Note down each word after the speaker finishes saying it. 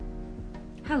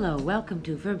Hello, welcome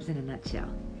to Verbs in a Nutshell.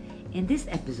 In this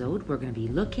episode, we're going to be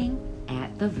looking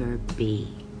at the verb be.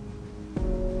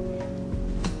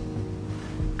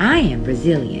 I am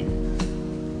Brazilian.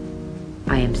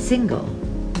 I am single.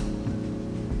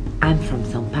 I'm from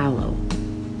São Paulo.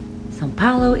 São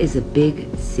Paulo is a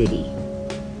big city.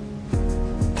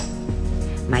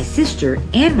 My sister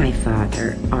and my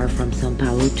father are from São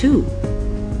Paulo too.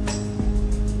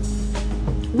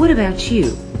 What about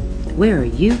you? Where are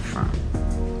you from?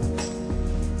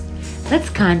 Let's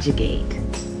conjugate.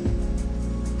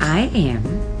 I am,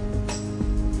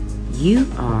 you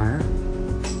are,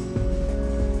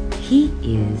 he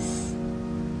is,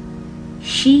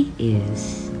 she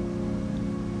is,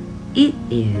 it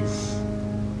is,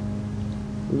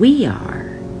 we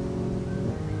are,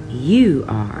 you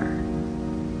are,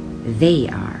 they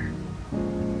are.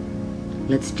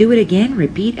 Let's do it again.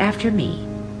 Repeat after me.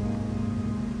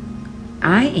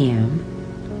 I am,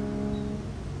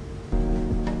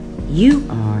 you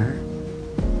are,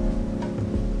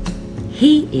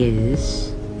 he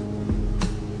is,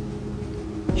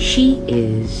 she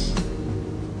is,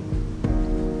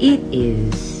 it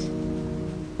is,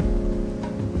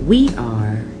 we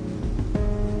are,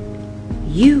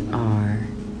 you are,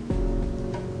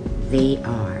 they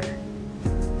are.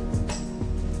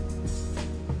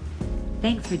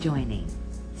 Thanks for joining.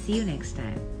 See you next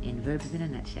time in Verbs in a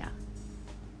Nutshell.